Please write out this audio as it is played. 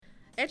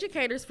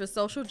Educators for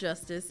Social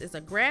Justice is a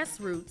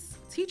grassroots,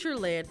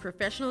 teacher-led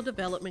professional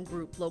development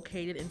group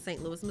located in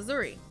St. Louis,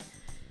 Missouri.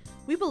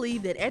 We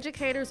believe that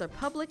educators are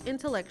public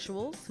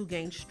intellectuals who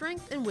gain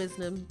strength and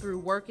wisdom through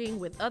working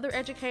with other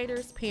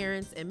educators,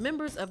 parents, and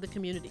members of the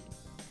community.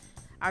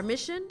 Our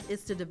mission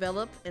is to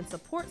develop and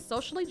support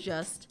socially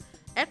just,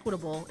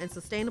 equitable, and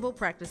sustainable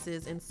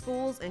practices in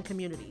schools and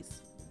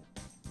communities.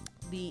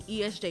 The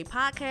ESJ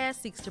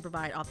podcast seeks to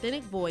provide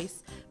authentic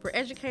voice for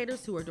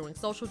educators who are doing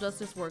social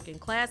justice work in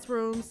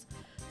classrooms,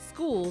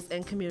 schools,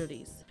 and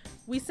communities.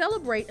 We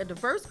celebrate a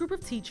diverse group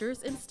of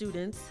teachers and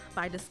students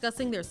by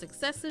discussing their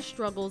successes,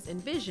 struggles,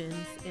 and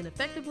visions in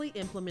effectively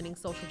implementing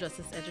social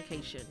justice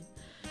education.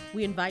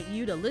 We invite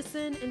you to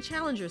listen and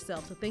challenge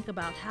yourself to think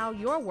about how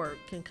your work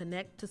can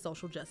connect to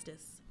social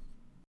justice.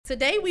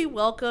 Today we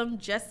welcome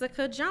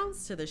Jessica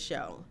Jones to the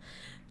show.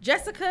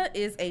 Jessica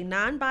is a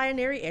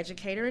non-binary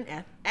educator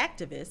and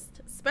activist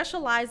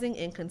specializing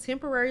in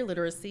contemporary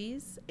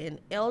literacies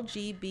and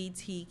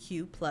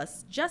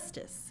LGBTQ+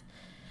 justice.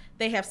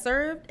 They have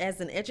served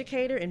as an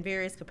educator in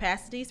various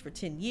capacities for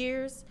 10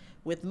 years,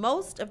 with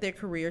most of their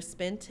career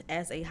spent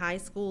as a high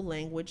school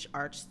language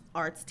arts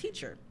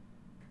teacher.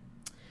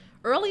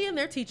 Early in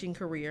their teaching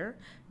career,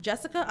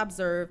 Jessica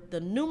observed the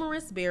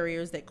numerous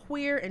barriers that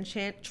queer and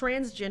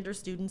transgender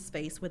students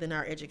face within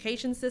our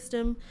education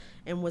system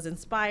and was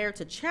inspired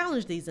to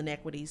challenge these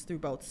inequities through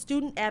both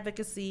student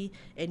advocacy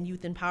and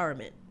youth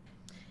empowerment.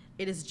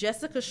 It is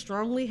Jessica's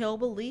strongly held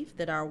belief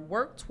that our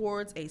work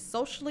towards a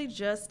socially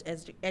just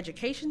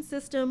education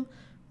system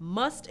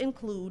must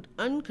include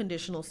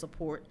unconditional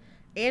support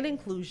and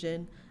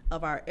inclusion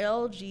of our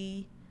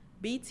LGBTQ+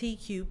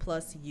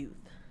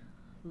 youth.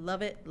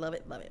 Love it, love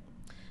it, love it.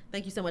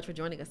 Thank you so much for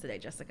joining us today,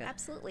 Jessica.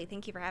 Absolutely.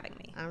 Thank you for having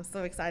me. I'm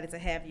so excited to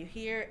have you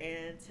here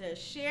and to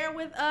share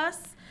with us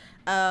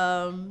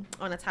on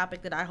a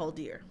topic that I hold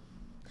dear.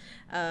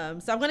 So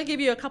I'm going to give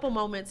you a couple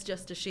moments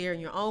just to share in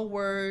your own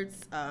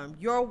words,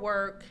 your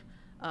work,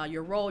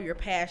 your role, your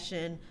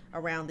passion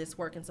around this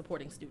work in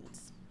supporting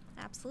students.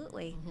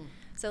 Absolutely. Mm-hmm.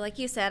 So like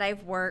you said,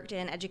 I've worked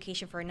in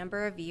education for a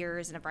number of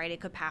years in a variety of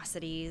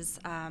capacities.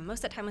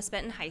 Most of the time was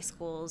spent in high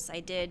schools.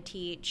 I did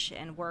teach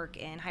and work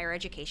in higher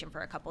education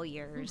for a couple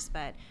years,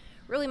 but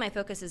really my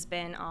focus has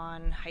been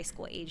on high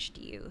school aged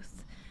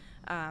youth.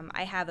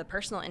 I have a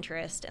personal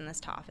interest in this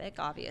topic,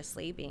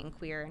 obviously, being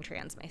queer and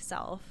trans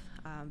myself,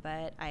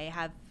 but I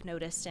have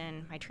noticed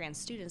in my trans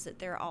students that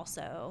they're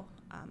also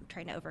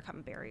trying to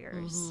overcome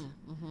barriers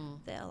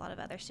that a lot of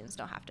other students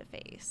don't have to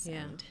face.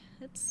 Yeah. And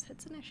it's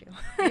an issue.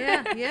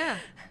 Yeah.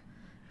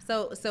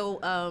 So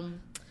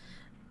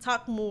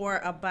talk more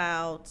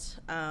about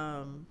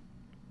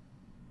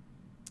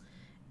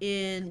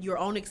in your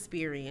own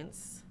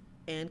experience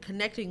and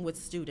connecting with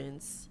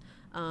students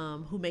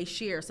who may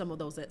share some of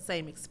those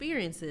same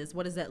experiences.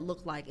 What does that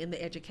look like in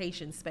the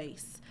education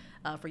space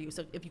for you?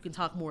 So if you can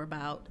talk more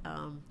about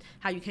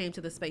how you came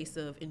to the space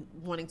of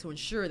wanting to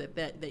ensure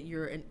that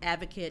you're an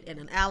advocate and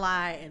an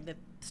ally and that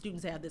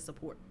students have this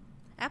support.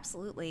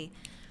 Absolutely.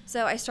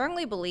 So I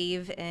strongly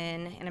believe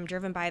in, and I'm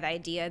driven by the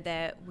idea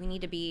that we need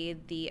to be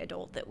the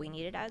adult that we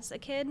needed as a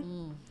kid.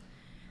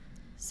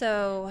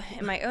 So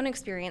in my own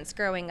experience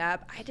growing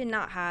up, I did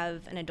not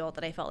have an adult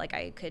that I felt like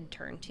I could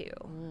turn to,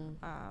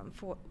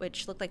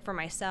 which looked like for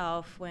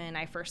myself when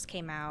I first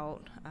came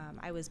out,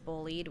 I was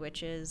bullied,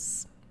 which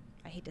is,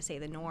 I hate to say,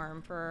 the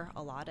norm for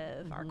a lot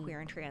of our queer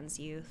and trans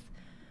youth.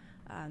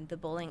 The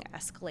bullying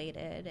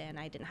escalated and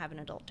I didn't have an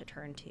adult to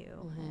turn to,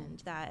 and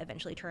that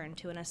eventually turned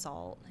to an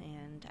assault,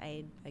 and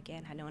I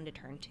again had no one to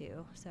turn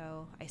to.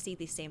 So I see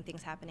these same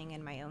things happening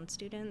in my own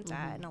students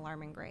at an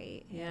alarming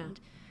rate. Yeah. And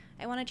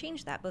I want to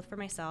change that both for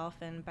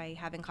myself and by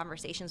having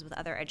conversations with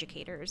other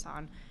educators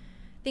on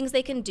things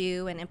they can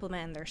do and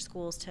implement in their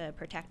schools to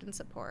protect and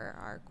support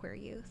our queer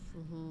youth.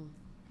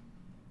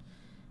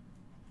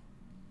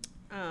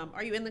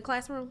 Are you in the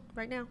classroom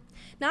right now?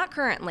 Not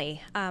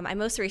currently. I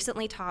most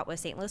recently taught with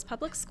St. Louis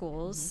Public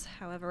Schools.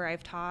 However,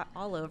 I've taught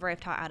all over. I've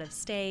taught out of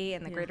state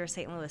in the greater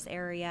St. Louis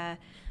area.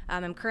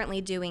 I'm currently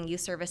doing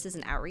youth services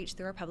and outreach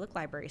through our public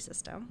library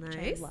system, which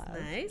I love.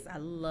 Nice. I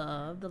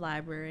love the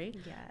library.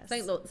 Yes.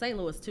 St.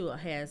 Louis too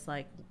has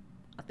I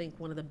think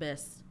one of the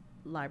best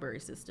library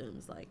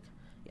systems.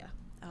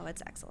 Oh,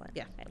 it's excellent.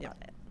 Yeah. I love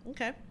it.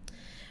 Okay.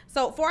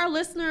 So for our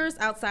listeners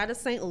outside of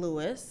St.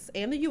 Louis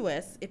and the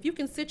U.S., if you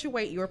can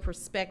situate your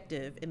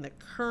perspective in the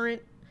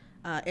current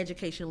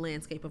education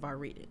landscape of our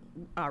region.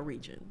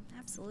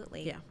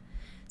 Absolutely. Yeah.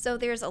 So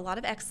there's a lot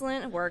of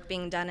excellent work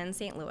being done in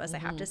St. Louis. I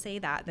have to say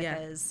that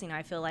because,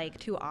 I feel like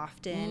too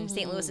often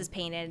St. Louis is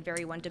painted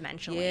very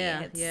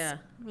one-dimensionally. It's,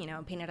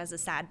 painted as a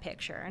sad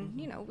picture. And,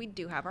 we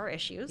do have our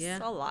issues, a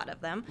lot of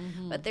them.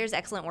 But there's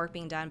excellent work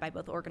being done by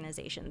both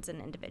organizations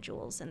and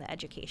individuals in the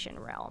education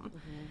realm.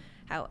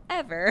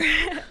 However,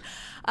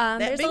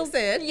 that being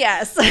said,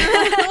 yes,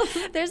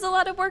 there's a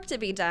lot of work to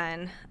be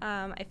done.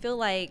 I feel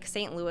like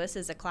St. Louis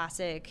is a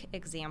classic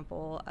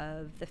example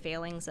of the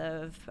failings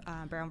of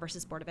Brown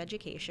versus Board of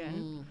Education.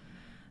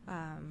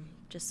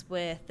 just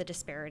with the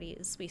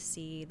disparities. We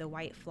see the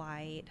white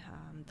flight,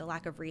 the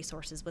lack of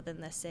resources within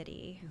the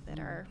city that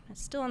are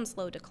still in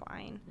slow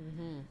decline.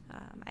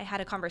 I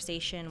had a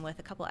conversation with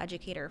a couple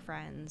educator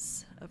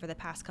friends over the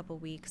past couple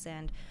weeks,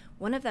 and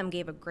one of them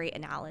gave a great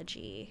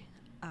analogy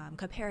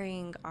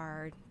comparing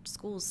our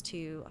schools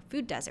to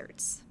food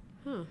deserts.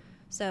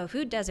 So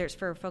food deserts,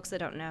 for folks that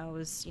don't know,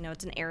 is,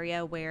 it's an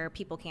area where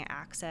people can't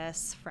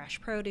access fresh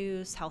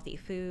produce, healthy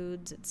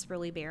foods. It's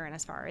really barren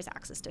as far as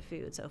access to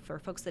food. So for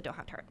folks that don't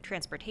have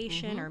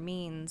transportation or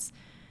means,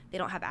 they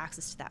don't have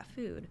access to that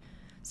food.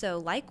 So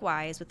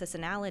likewise, with this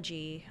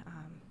analogy,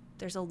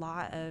 there's a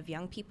lot of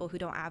young people who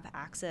don't have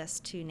access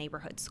to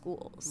neighborhood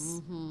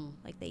schools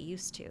like they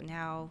used to.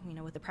 Now,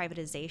 with the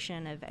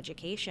privatization of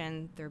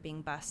education, they're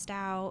being bussed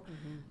out.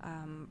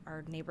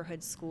 Our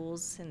neighborhood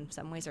schools, in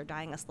some ways, are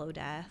dying a slow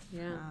death.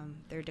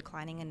 They're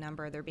declining in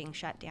number. They're being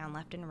shut down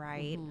left and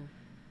right.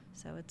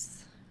 So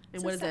it's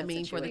And what does that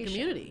mean for the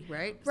community,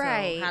 right?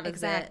 Right, So how does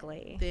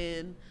exactly. that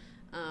then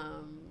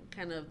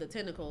kind of the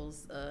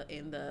tentacles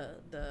and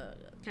the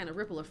kind of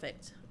ripple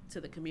effect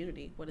to the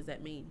community, what does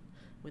that mean?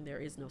 When there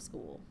is no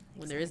school.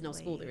 When there is no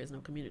school, there is no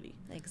community.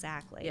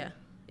 Exactly.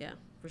 Yeah,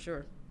 for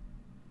sure.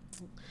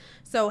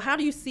 So how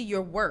do you see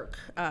your work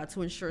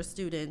to ensure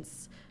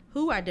students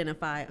who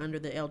identify under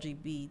the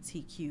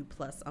LGBTQ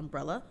plus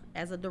umbrella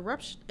as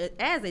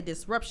a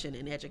disruption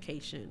in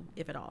education,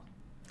 if at all?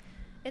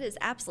 It is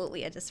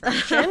absolutely a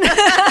disruption.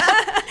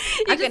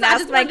 You can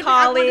ask my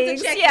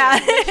colleagues.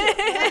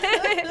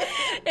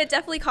 It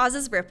definitely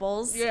causes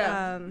ripples.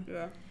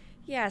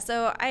 Yeah,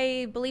 so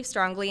I believe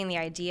strongly in the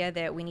idea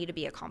that we need to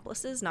be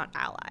accomplices, not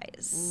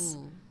allies.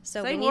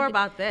 So say more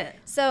about that.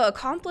 So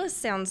accomplice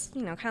sounds,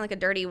 kind of like a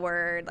dirty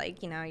word,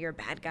 like, you're a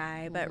bad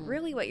guy. But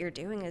really what you're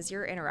doing is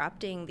you're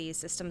interrupting these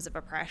systems of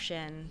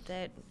oppression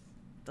that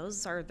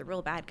those are the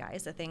real bad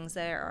guys, the things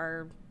that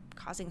are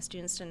causing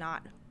students to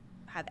not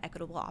have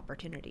equitable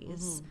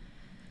opportunities.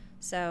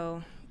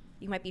 So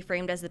you might be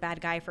framed as the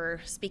bad guy for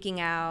speaking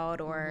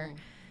out or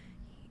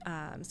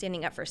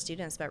standing up for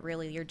students, but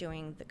really you're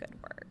doing the good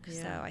work.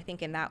 So I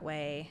think in that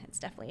way, it's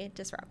definitely a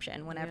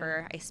disruption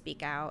whenever I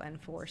speak out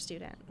and for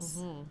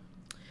students.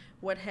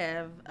 What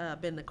have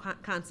been the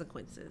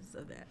consequences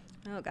of that?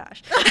 Oh,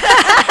 gosh.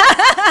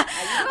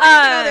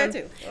 There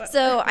too.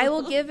 So I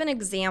will give an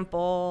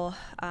example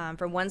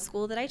from one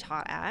school that I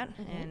taught at,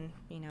 and,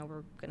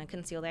 we're going to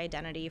conceal the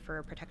identity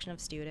for protection of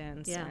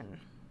students.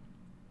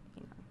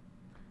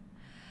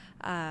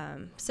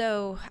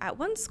 So at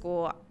one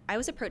school, I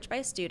was approached by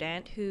a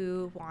student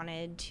who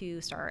wanted to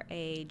start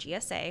a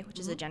GSA, which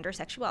is a Gender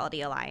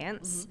Sexuality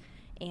Alliance,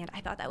 and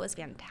I thought that was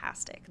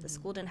fantastic. The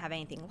school didn't have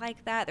anything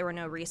like that. There were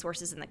no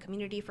resources in the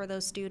community for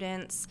those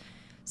students,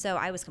 so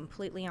I was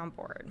completely on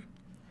board.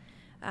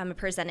 I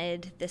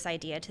presented this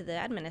idea to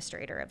the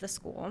administrator of the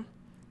school,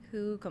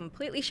 who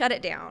completely shut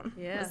it down.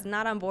 Was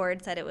not on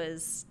board, said it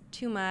was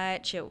too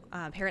much,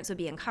 parents would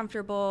be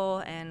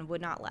uncomfortable, and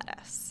would not let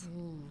us.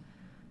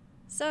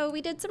 So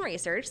we did some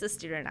research, the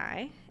student and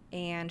I,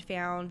 and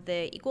found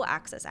the Equal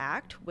Access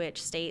Act,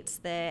 which states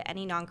that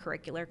any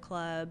non-curricular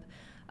club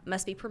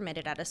must be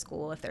permitted at a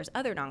school if there's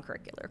other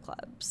non-curricular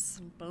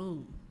clubs.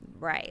 Boom.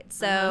 Right.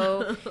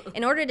 So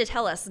in order to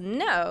tell us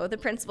no, the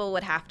principal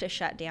would have to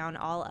shut down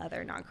all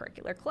other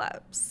non-curricular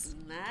clubs.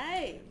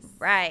 Nice.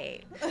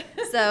 Right.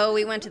 So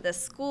we went to the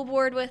school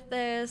board with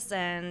this,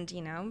 and,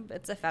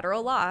 it's a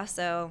federal law,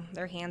 so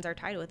their hands are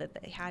tied with it.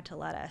 They had to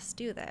let us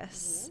do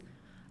this.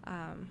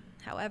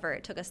 However,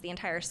 it took us the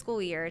entire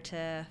school year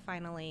to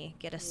finally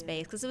get a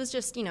space, because it was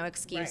just,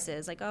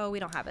 excuses like, oh, we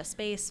don't have a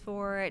space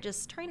for it,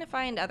 just trying to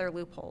find other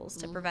loopholes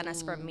to prevent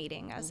us from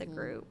meeting as a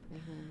group.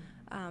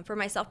 For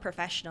myself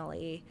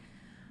professionally,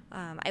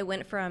 I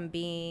went from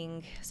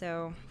being,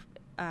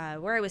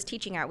 where I was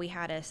teaching at, we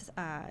had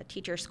a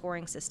teacher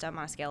scoring system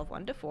on a scale of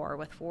 1 to 4,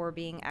 with 4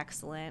 being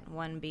excellent,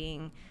 1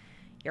 being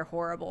you're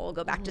horrible,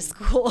 go back to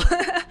school.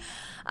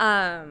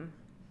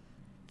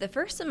 The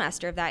first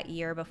semester of that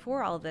year,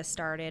 before all of this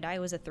started, I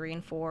was a 3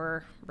 and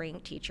 4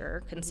 ranked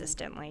teacher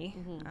consistently.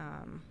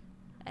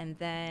 And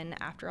then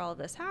after all of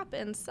this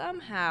happened,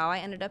 somehow I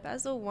ended up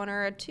as a 1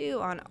 or a 2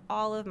 on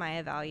all of my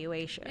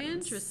evaluations.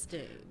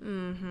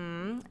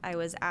 Interesting. I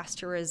was asked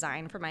to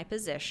resign from my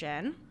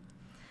position.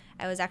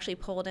 I was actually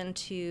pulled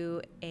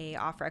into a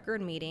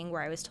off-record meeting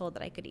where I was told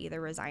that I could either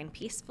resign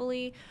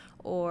peacefully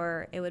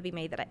or it would be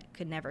made that I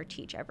could never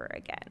teach ever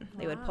again.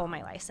 They would pull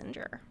my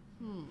licensure.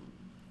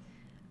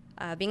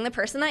 Being the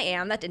person I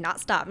am, that did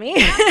not stop me.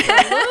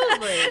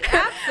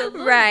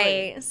 Absolutely.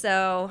 Right.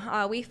 So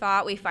we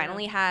fought. We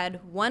finally had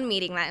one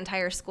meeting that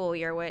entire school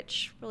year,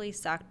 which really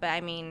sucked. But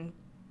I mean,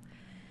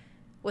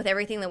 with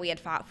everything that we had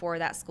fought for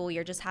that school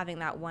year, just having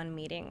that one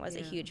meeting was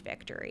a huge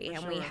victory.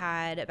 And we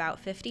had about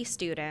 50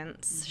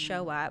 students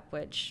show up,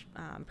 which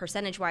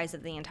percentage-wise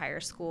of the entire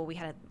school, we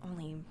had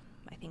only,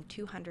 I think,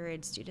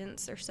 200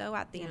 students or so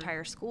at the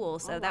entire school.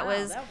 So that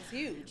was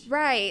huge.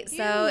 Right. Huge.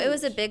 So it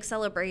was a big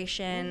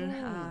celebration.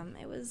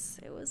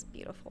 It was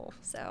beautiful.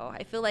 So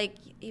I feel like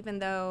even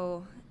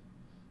though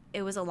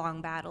it was a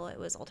long battle, it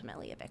was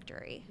ultimately a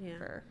victory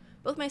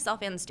both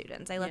myself and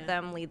students. I let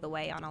them lead the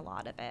way on a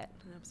lot of it.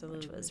 Absolutely.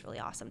 Which was really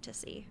awesome to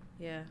see.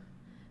 Yeah.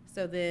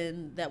 So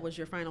then that was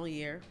your final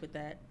year with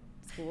that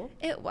school?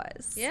 It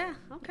was. Yeah.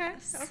 Okay.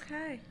 Yes.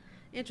 Okay.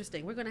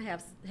 Interesting. We're going to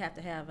have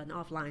to have an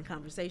offline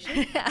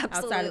conversation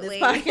outside of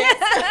this Absolutely.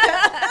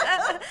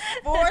 podcast.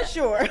 For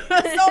sure.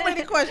 So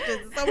many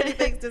questions, so many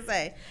things to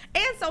say,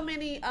 and so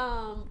many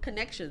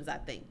connections, I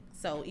think.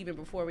 So even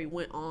before we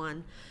went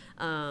on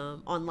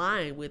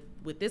online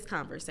with this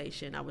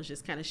conversation, I was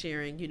just kind of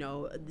sharing,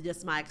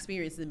 just my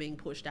experience in being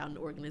pushed out in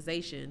the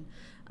organization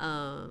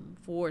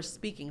for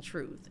speaking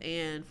truth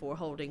and for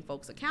holding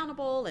folks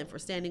accountable and for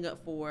standing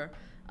up for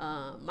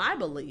my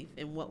belief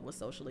in what was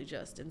socially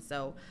just. And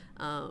so,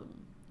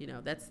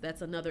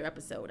 that's another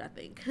episode, I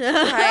think.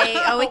 Right.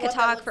 Oh, we could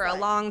talk for a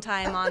long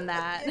time on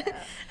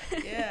that.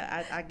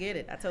 Yeah, I get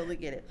it. I totally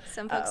get it.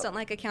 Some folks don't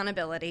like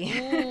accountability.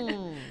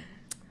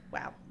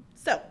 Wow.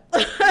 So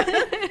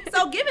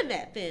given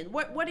that, then,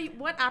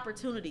 what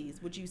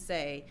opportunities would you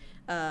say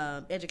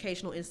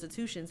educational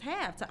institutions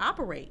have to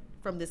operate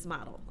from this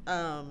model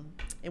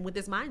and with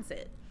this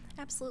mindset?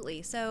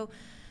 Absolutely. So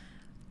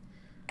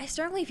I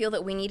certainly feel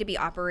that we need to be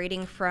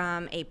operating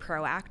from a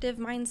proactive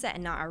mindset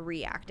and not a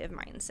reactive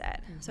mindset.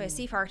 So I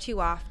see far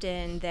too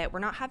often that we're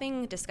not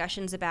having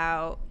discussions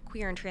about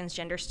queer and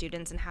transgender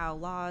students and how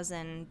laws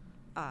and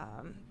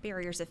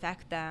barriers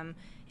affect them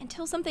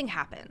until something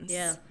happens.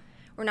 Yeah.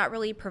 We're not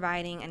really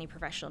providing any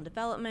professional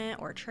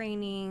development or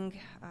training,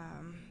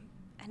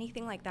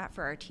 anything like that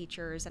for our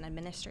teachers and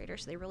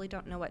administrators. They really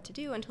don't know what to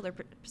do until they're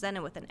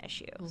presented with an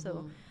issue.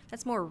 So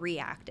that's more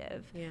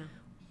reactive. Yeah.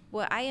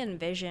 What I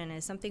envision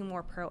is something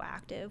more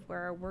proactive,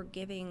 where we're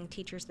giving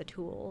teachers the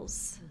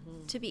tools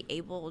to be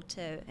able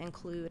to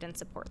include and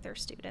support their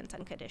students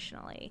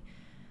unconditionally.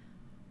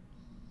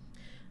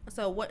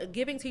 So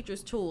giving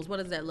teachers tools, what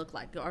does that look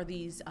like? Are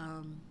these,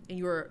 in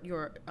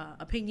your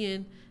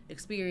opinion,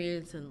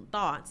 experience, and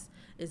thoughts,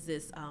 is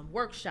this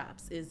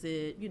workshops? Is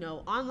it,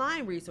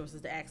 online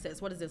resources to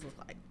access? What does this look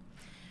like?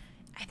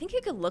 I think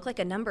it could look like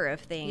a number of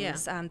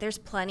things. Yeah. There's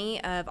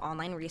plenty of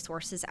online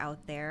resources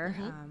out there.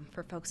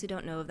 For folks who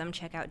don't know of them,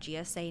 check out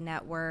GSA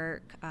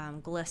Network,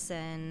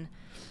 GLSEN,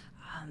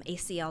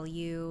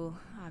 ACLU.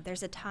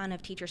 There's a ton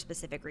of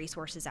teacher-specific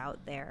resources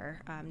out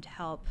there to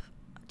help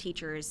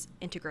teachers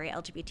integrate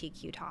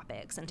LGBTQ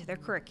topics into their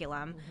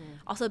curriculum.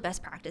 Also,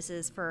 best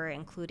practices for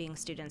including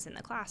students in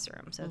the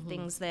classroom. So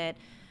things that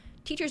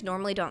teachers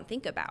normally don't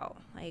think about,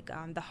 like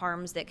the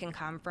harms that can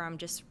come from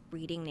just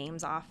reading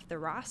names off the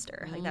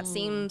roster. Like that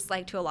seems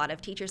like to a lot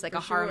of teachers like a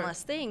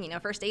harmless thing.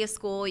 First day of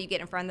school, you get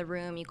in front of the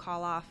room, you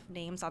call off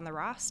names on the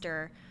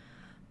roster.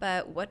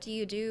 But what do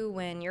you do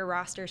when your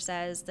roster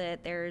says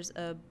that there's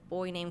a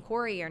boy named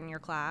Corey in your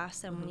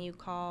class, and when you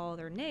call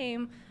their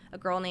name, a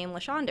girl named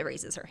LaShonda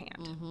raises her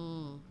hand?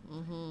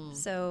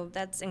 So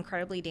that's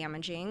incredibly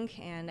damaging,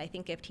 and I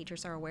think if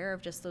teachers are aware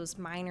of just those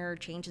minor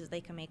changes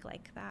they can make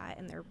like that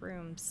in their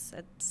rooms,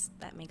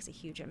 that makes a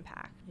huge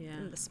impact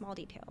in the small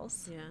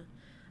details. Yeah,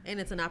 and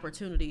it's an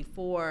opportunity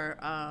for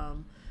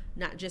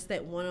not just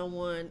that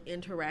one-on-one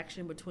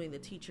interaction between the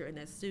teacher and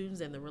the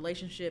students and the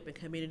relationship and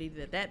community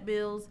that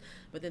builds,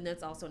 but then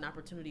that's also an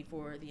opportunity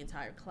for the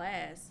entire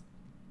class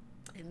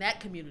and that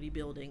community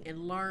building and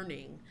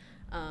learning,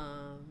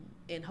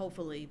 and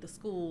hopefully the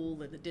school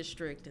and the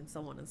district and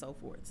so on and so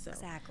forth. So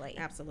exactly.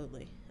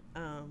 Absolutely.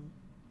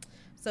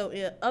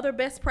 Other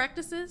best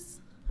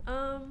practices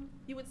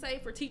you would say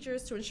for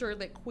teachers to ensure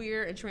that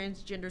queer and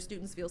transgender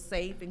students feel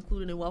safe,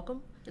 included, and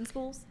welcome in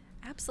schools?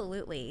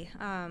 Absolutely.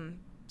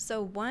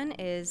 So one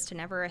is to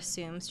never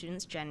assume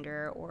students'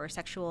 gender or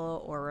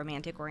sexual or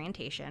romantic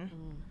orientation.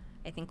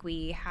 I think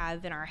we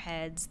have in our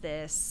heads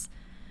this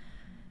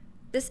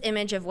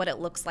image of what it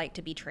looks like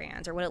to be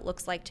trans or what it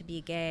looks like to be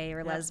gay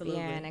or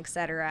lesbian,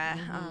 etc.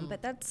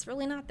 But that's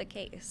really not the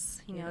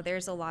case.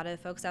 There's a lot of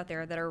folks out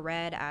there that are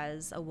read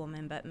as a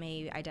woman but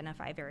may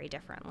identify very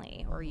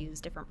differently or use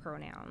different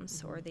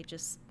pronouns, or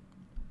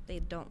they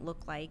don't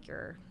look like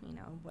your,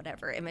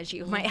 whatever image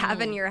you might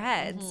have in your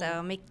head.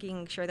 So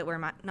making sure that we're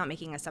not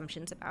making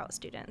assumptions about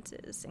students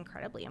is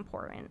incredibly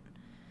important.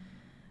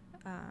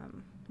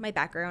 My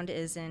background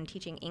is in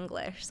teaching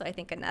English, so I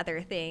think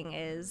another thing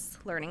is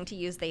learning to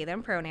use they,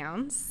 them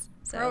pronouns.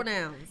 So,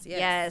 pronouns, yes.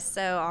 Yes,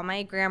 so all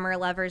my grammar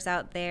lovers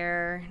out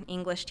there,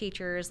 English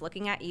teachers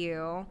looking at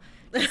you,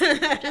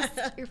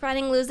 you're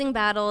fighting losing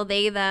battle,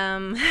 they,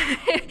 them.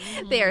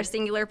 They are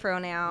singular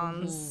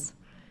pronouns.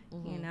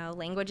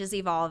 Language is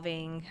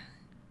evolving.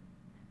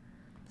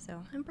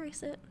 So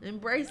embrace it.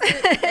 Embrace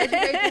it.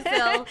 Educate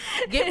yourself.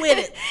 Get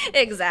with it.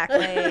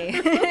 Exactly.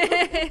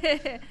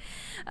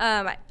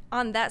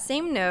 On that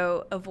same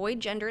note, avoid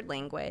gendered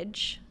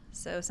language.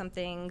 So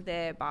something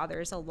that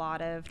bothers a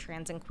lot of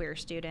trans and queer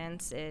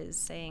students is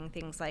saying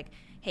things like,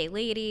 hey,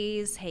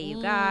 ladies, hey,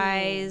 you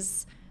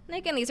guys. And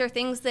again, these are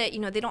things that,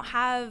 they don't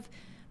have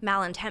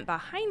malintent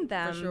behind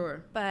them. For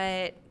sure.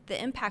 But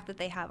the impact that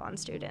they have on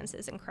students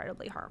is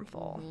incredibly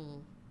harmful.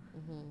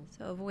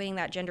 So avoiding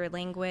that gendered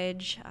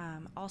language.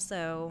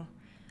 Also,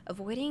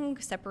 avoiding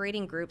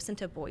separating groups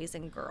into boys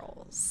and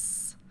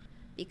girls.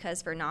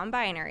 because for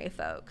non-binary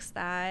folks,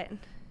 that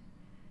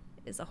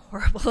is a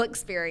horrible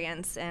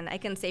experience. And I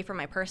can say from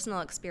my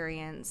personal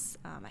experience,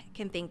 I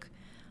can think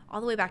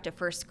all the way back to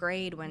first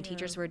grade when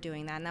teachers were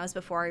doing that. And that was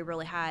before I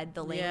really had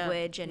the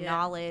language and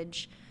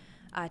knowledge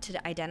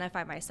to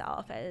identify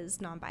myself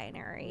as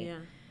non-binary. Yeah.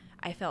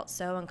 I felt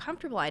so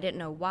uncomfortable. I didn't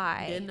know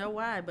why. Didn't know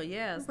why, but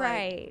yeah, it's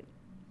right. Like,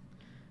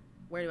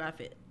 where do I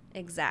fit?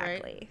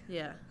 Exactly. Right?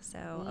 Yeah.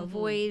 So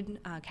avoid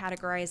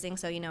categorizing.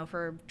 So,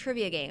 for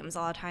trivia games, a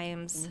lot of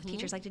times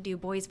teachers like to do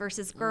boys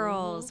versus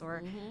girls,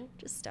 or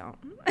just don't.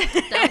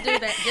 Don't do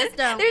that. Just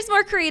don't. There's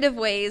more creative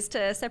ways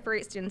to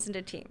separate students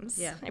into teams.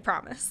 Yeah. I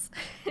promise.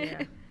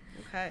 Yeah.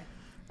 Okay.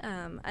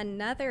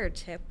 Another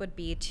tip would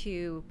be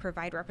to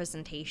provide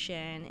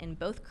representation in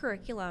both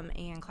curriculum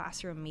and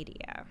classroom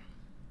media.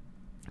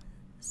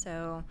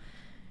 So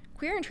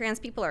queer and trans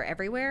people are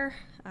everywhere.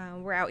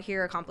 We're out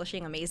here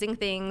accomplishing amazing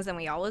things, and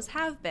we always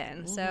have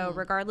been. So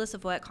regardless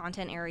of what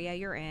content area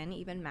you're in,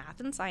 even math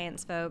and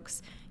science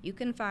folks, you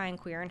can find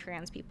queer and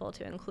trans people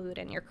to include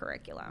in your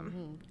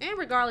curriculum. And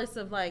regardless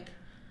of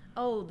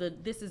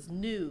this is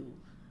new.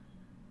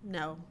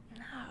 No.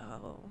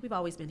 We've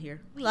always been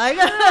here. Like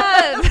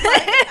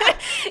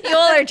you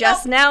all are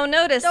just now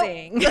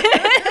noticing.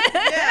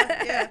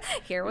 Yeah.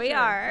 Here we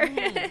are.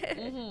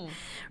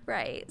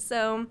 Right.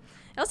 So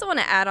I also want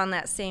to add on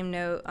that same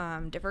note,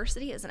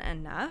 diversity isn't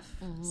enough.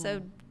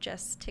 So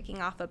just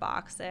ticking off a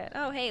box that,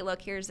 oh, hey,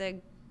 look, here's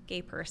a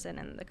gay person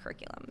in the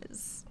curriculum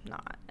is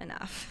not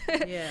enough.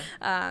 Yeah.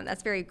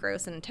 That's very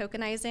gross and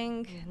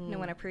tokenizing. No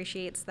one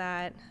appreciates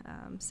that.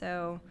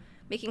 So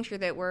making sure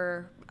that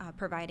we're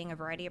providing a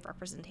variety of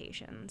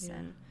representations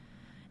and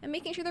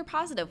making sure they're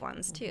positive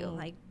ones too.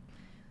 Like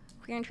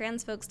queer and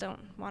trans folks don't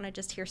want to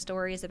just hear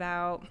stories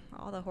about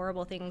all the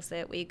horrible things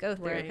that we go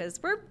through, because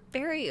we're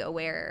very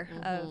aware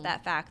of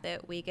that fact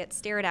that we get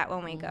stared at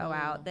when we go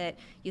out, that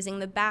using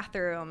the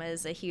bathroom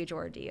is a huge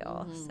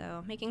ordeal.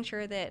 So making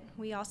sure that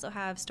we also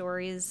have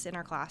stories in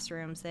our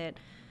classrooms that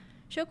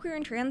show queer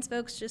and trans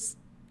folks just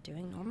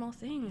doing normal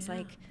things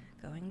like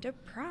going to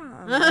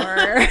prom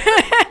or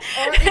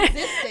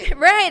existing.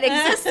 Right,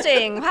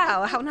 existing.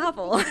 Wow, how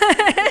novel.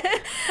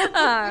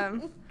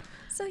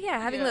 So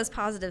having those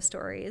positive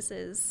stories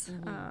is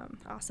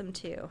awesome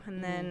too.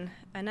 And then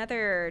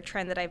another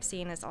trend that I've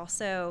seen is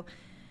also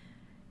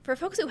for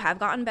folks who have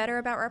gotten better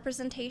about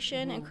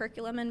representation in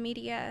curriculum and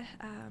media,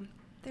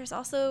 there's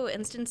also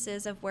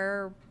instances of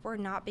where we're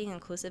not being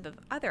inclusive of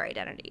other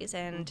identities,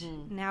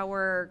 and now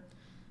we're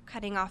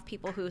cutting off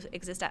people who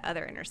exist at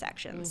other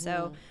intersections.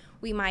 So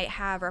we might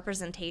have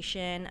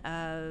representation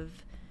of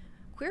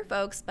queer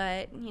folks,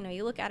 but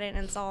you look at it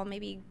and it's all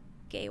maybe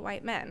gay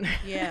white men.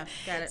 Yeah,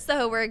 got it.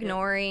 So we're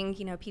ignoring,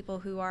 people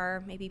who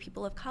are maybe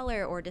people of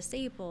color or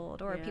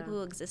disabled, or people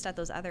who exist at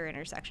those other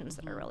intersections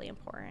that are really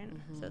important.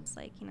 So it's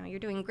like, you're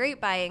doing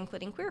great by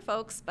including queer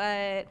folks,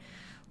 but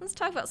let's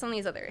talk about some of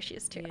these other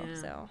issues too.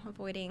 So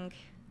avoiding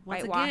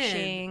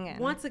whitewashing.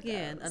 Once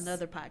again,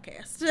 another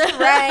podcast.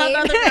 Right.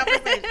 Another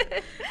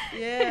conversation.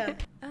 Yeah.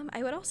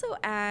 I would also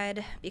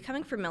add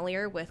becoming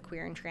familiar with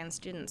queer and trans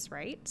students'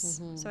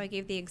 rights. So I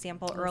gave the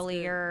example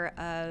earlier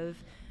of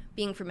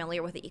being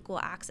familiar with the Equal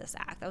Access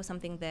Act. That was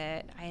something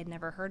that I had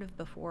never heard of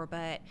before,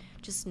 but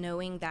just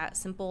knowing that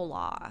simple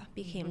law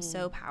became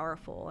so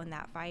powerful in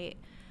that fight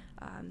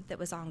that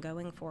was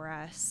ongoing for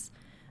us.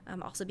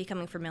 Also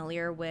becoming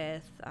familiar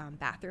with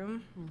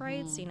bathroom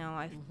rights.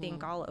 I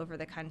think all over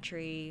the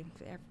country,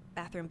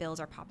 bathroom bills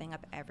are popping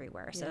up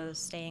everywhere. So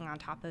staying on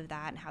top of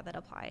that and how that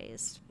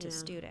applies to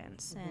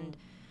students. And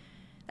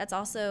that's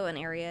also an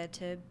area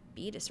to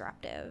be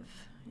disruptive.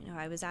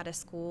 I was at a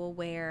school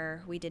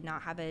where we did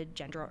not have a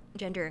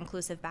gender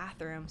inclusive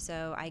bathroom,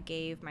 so I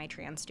gave my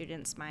trans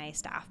students my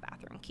staff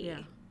bathroom key,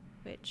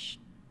 which,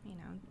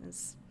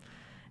 is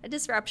a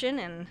disruption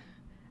and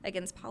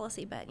against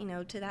policy, but,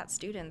 to that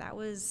student, that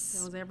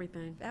was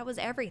everything. That was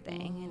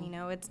everything.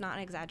 And, it's not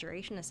an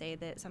exaggeration to say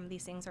that some of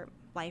these things are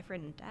life or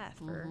death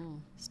for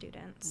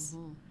students.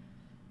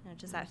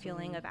 Just that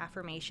feeling of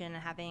affirmation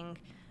and having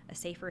a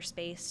safer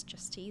space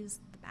just to use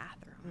the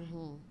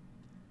bathroom.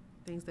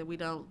 Things that we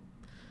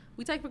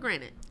take for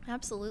granted.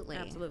 Absolutely.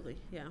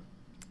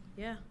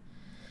 Yeah.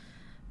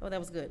 Oh, that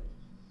was good.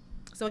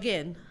 So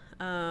again,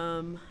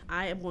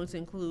 I am going to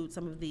include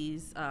some of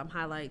these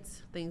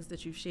highlights, things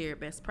that you've shared,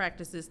 best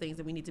practices, things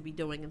that we need to be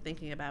doing and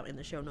thinking about in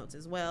the show notes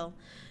as well.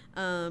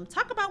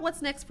 Talk about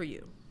what's next for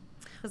you.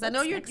 Because I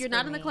know you're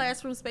not in the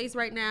classroom space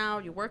right now.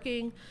 You're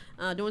working,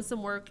 doing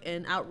some work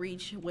and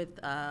outreach with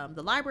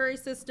the library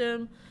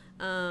system.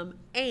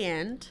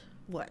 And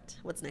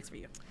what's next for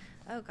you?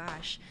 Oh,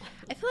 gosh.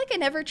 I feel like I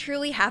never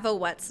truly have a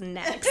what's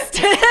next.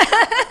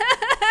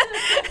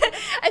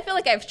 I feel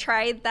like I've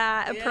tried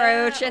that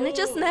approach, and it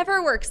just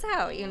never works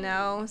out,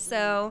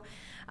 So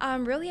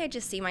really, I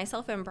just see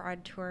myself in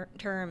broad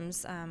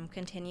terms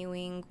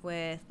continuing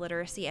with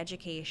literacy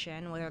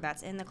education, whether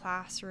that's in the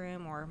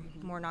classroom or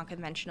more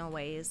non-conventional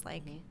ways,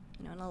 like,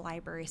 in a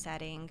library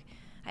setting.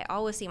 I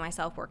always see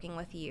myself working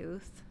with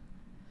youth.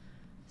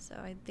 So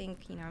I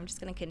think, I'm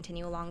just going to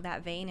continue along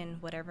that vein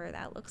and whatever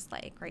that looks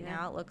like. Right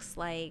now it looks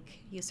like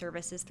youth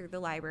services through the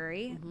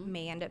library,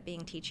 may end up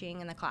being teaching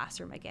in the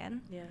classroom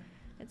again. Yeah.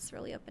 It's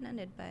really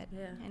open-ended, but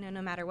I know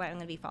no matter what, I'm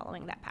going to be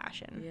following that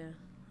passion. Yeah,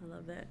 I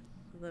love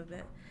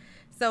that.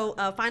 So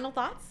final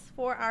thoughts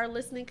for our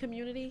listening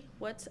community.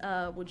 What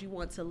would you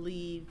want to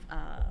leave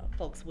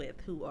folks with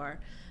who are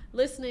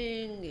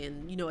listening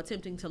and,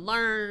 attempting to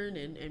learn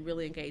and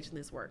really engage in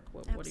this work?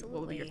 What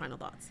would be your final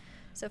thoughts?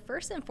 So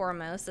first and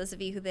foremost, those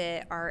of you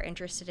that are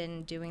interested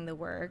in doing the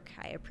work,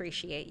 I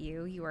appreciate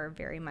you. You are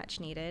very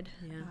much needed.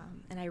 Yeah.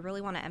 And I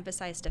really want to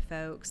emphasize to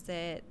folks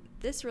that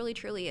this really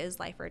truly is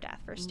life or death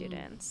for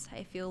students.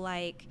 I feel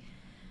like,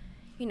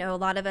 a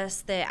lot of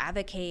us that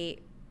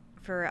advocate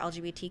for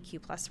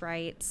LGBTQ plus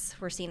rights,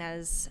 we're seen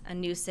as a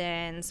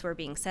nuisance, we're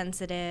being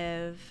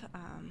sensitive,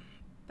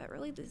 but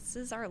really this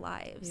is our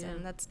lives,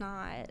 and that's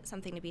not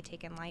something to be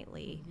taken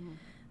lightly.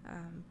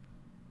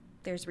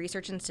 There's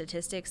research and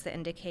statistics that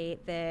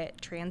indicate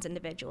that trans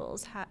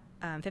individuals,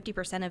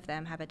 50% of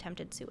them have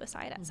attempted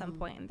suicide at some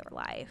point in their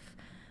life.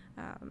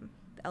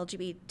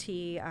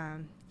 LGBT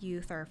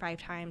youth are 5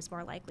 times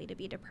more likely to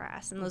be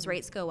depressed, and those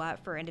rates go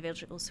up for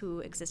individuals who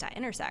exist at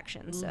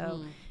intersections.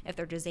 So if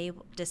they're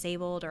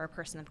disabled or a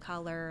person of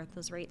color,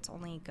 those rates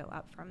only go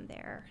up from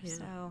there.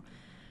 So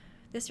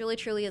this really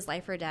truly is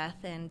life or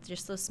death, and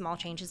just those small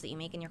changes that you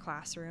make in your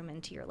classroom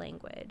and to your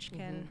language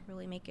can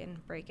really make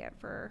and break it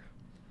for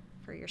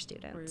your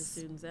students. For your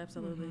students,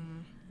 absolutely.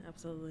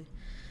 Absolutely.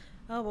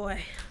 Oh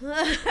boy.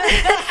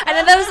 I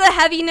know that was a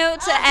heavy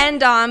note to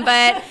end on,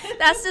 but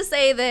that's to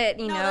say that,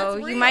 you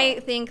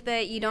might think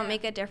that you don't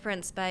make a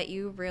difference, but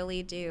you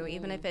really do.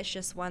 Even if it's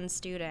just one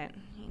student,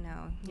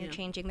 you're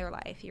changing their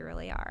life. You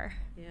really are.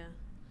 Yeah.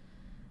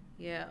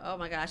 Yeah. Oh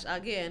my gosh.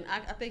 Again, I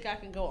think I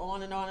can go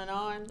on and on and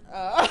on.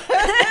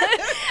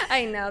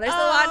 I know. There's a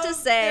lot to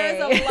say.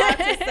 There's a lot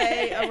to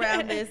say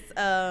around this.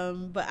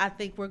 But I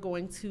think we're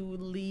going to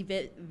leave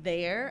it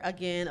there.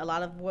 Again, a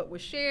lot of what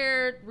was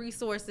shared,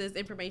 resources,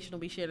 information will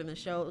be shared in the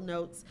show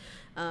notes.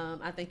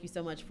 I thank you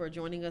so much for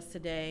joining us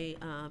today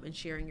and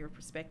sharing your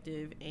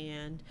perspective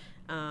and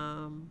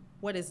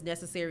what is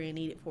necessary and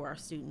needed for our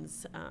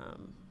students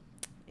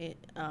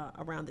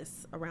around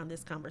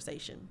this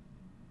conversation.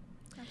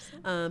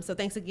 So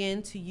thanks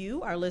again to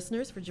you, our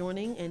listeners, for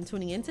joining and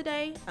tuning in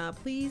today.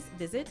 Please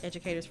visit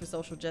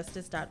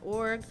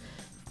educatorsforsocialjustice.org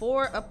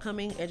for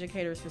upcoming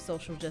Educators for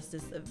Social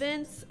Justice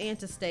events and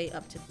to stay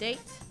up to date.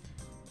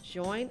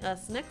 Join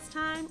us next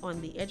time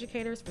on the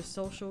Educators for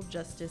Social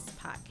Justice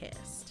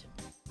podcast.